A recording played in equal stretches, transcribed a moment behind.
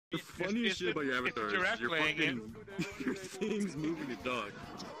The funniest shit about your avatar is your things moving the dog.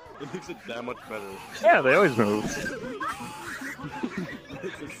 It makes it that much better. Yeah, they always move. It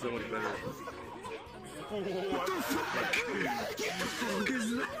makes it so much better.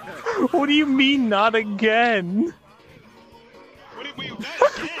 What do you mean, not again? What do you mean,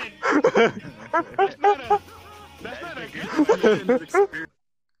 not again? That's not a good one.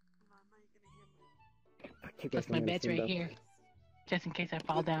 Plus my bed's right here, just in case I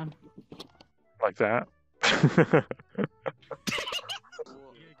fall down. Like that.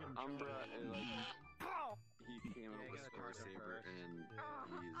 Umbra and like he came up with Score Saber and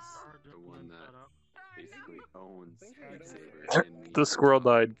he's the one that basically owns Saber. The squirrel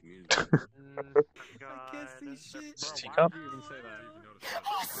died. I can't see shit. Teacup?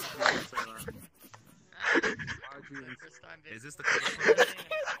 Is this the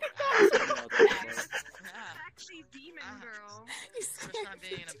Sexy demon girl.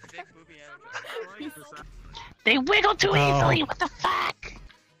 They wiggle too easily. What the fuck?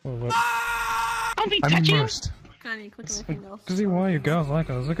 Don't be touching. immersed. Connie, click on my finger. See why you guys like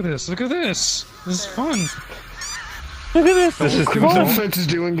us. Look at this. Look at this. This is fun. Look at this. This is fun. Fence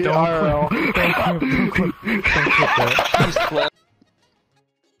doing it IRL. Don't quit that.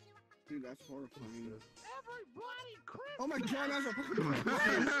 Dude, that's horrifying. Oh my god, that's a Christmas! What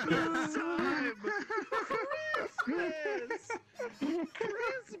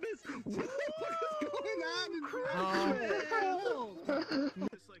is going on in Christmas?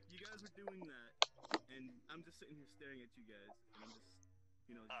 It's like you guys are doing that, and I'm just sitting here staring at you guys, and I'm just,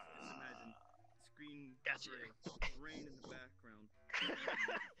 you know, just imagine screen rain in the background.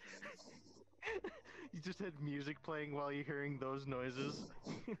 You just had music playing while you're hearing those noises.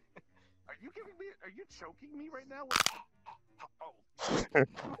 Are you giving me? Are you choking me right now? Oh. Oh,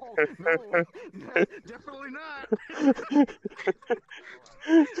 no, definitely not.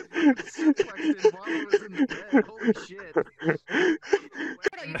 Suplexed while I was in the bed. Holy shit.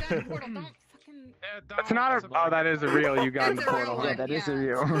 Portal, you got the portal. Don't fucking. That's not a. Oh, that is a real. You got in the portal. Yeah, that is a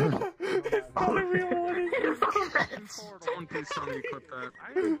real. Someone please tell me you clip that.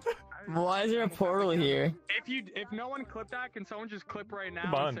 Why is there a portal here? If no one clipped that, can someone just clip right now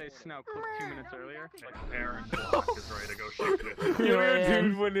Come on. and say Snow clip 2 minutes earlier? Like Aaron Blacc is ready to go shoot it. He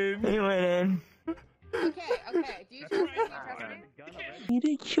went in. He went in. Okay, okay. Do you trust me? Do you trust me? It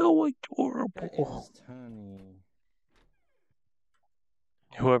is so adorable.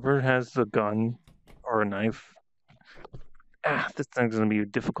 Whoever has the gun or a knife. This thing's gonna be a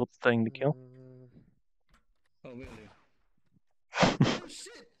difficult thing to kill. Oh, really?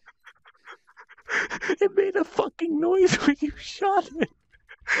 It made a fucking noise when you shot it.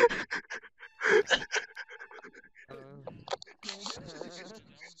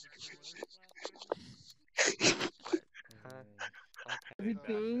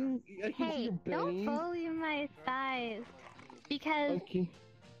 Hey, don't bully my thighs, because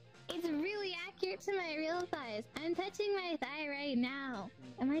it's really accurate to my real thighs. I'm touching my thigh right now.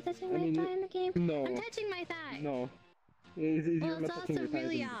 Am I touching my thigh in the game? No. I'm touching my thigh. No. Well, it's also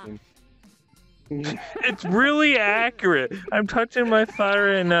really off. It's really accurate. I'm touching my thigh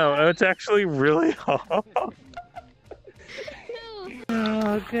right now, and it's actually really hot. No.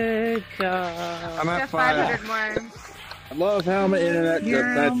 Oh, good job. I'm at 500 more. I love how my internet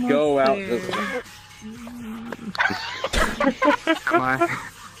that go out this way. Am I?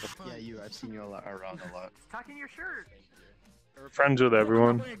 Yeah, you. I've seen you around a lot. Tucking your shirt. Friends with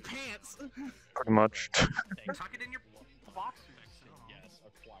everyone. Pretty much. Tuck it in your boxers.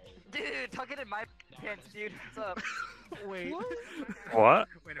 Dude, tuck it in my pants, dude. What's up? Wait. What?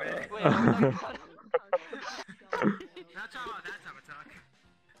 Wait a minute. Wait, That's how a tuck.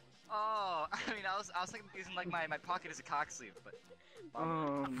 oh, I mean, I was like using like my pocket as a cock sleeve, but.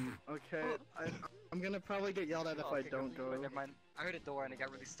 Okay. I'm gonna probably get yelled at if I don't go. Wait, never mind. I heard a door and I got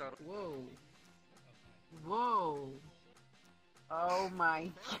really startled. Whoa. Whoa. Oh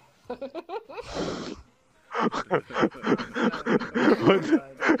my.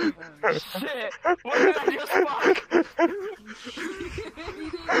 Shit! What did I just fuck?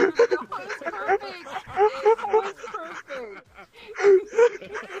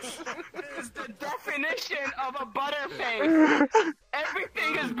 It's the definition of a butterface.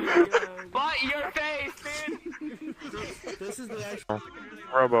 Everything is but your face, dude. This is the actual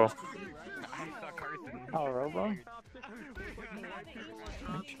Robo. Oh, Robo?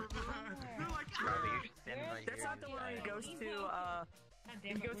 That's not the one who goes to,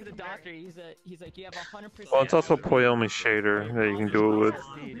 you go to the doctor, he's like, you have 100%. Well, it's also Poyomi Shader that you can do it with. No,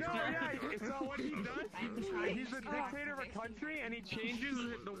 yeah, it's not what he does. He's the dictator of a country, and he changes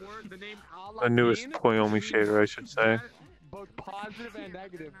the name Allah. The newest Poyomi Shader, I should say. both positive and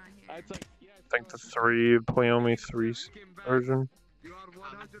negative. It's like, yeah, I think the 3 Plomi 3 version.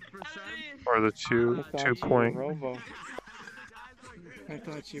 Or the 2 point. Robo. I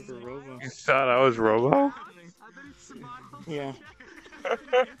thought you were Robo. You thought I was Robo? Yeah.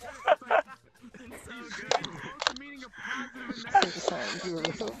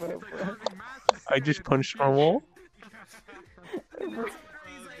 I just punched my wall.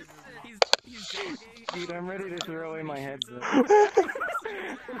 Dude, I'm ready to throw away my headset.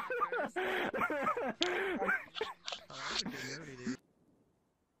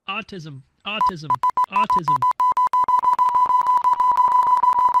 Autism. Autism. Autism.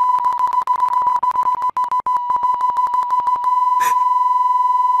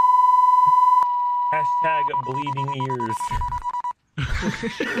 Hashtag bleeding ears.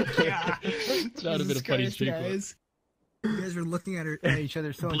 Yeah. It's not a bit of funny street. Guys. You guys were looking at each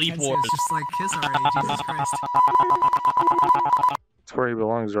other so Bleep intensely, wars. it's just like kiss already, Jesus Christ. That's where he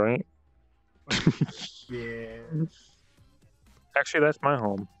belongs, right? Yeah. Actually, that's my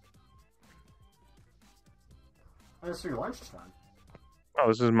home. It's your lunchtime. Oh,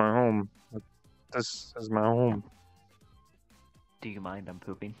 this is my home. This is my home. Do you mind I'm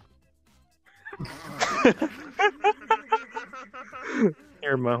pooping?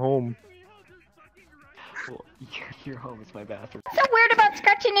 You're my home. Well, your home is my bathroom. So weird about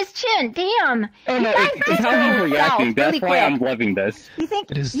scratching his chin. Damn. Oh no, it's how he's reacting. That's why I'm loving this. You think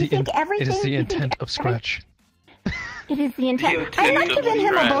It is everything? It is the intent of Scratch. It is the intent. I must have been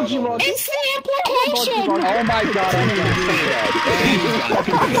him a bogey roll. It's the implication. Oh my god, I'm gonna say that.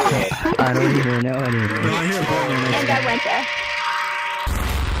 I don't even know anymore. And I went there.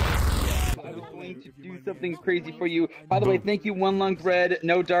 Do something crazy for you. By the way, thank you, One Lung Bread.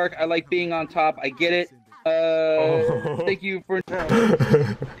 No Dark. I like being on top. I get it. Thank you for.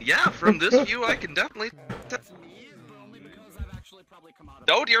 Yeah, from this view, I can definitely.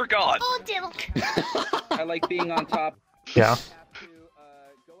 Oh dear God! Oh, Dilk. I like being on top. Yeah.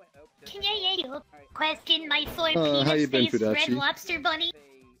 Can I ask you a question, my four-penis how you been, faced red Fudachi? lobster bunny?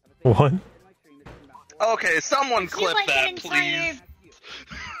 What? Okay, someone Would you clip like that, an entire...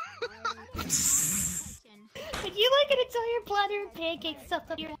 please. Would you like an entire platter of pancakes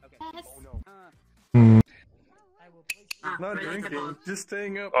stuffed up your ass? Not drinking, just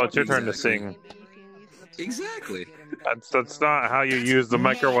staying up. Oh, it's your turn to sing. Exactly. That's not how you use the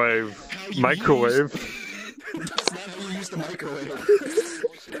microwave. Microwave. That's not how you use the microwave.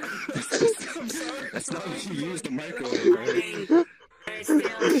 That's not how you use the microwave, right?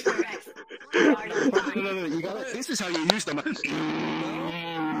 No, you gotta, this is how you use the microwave.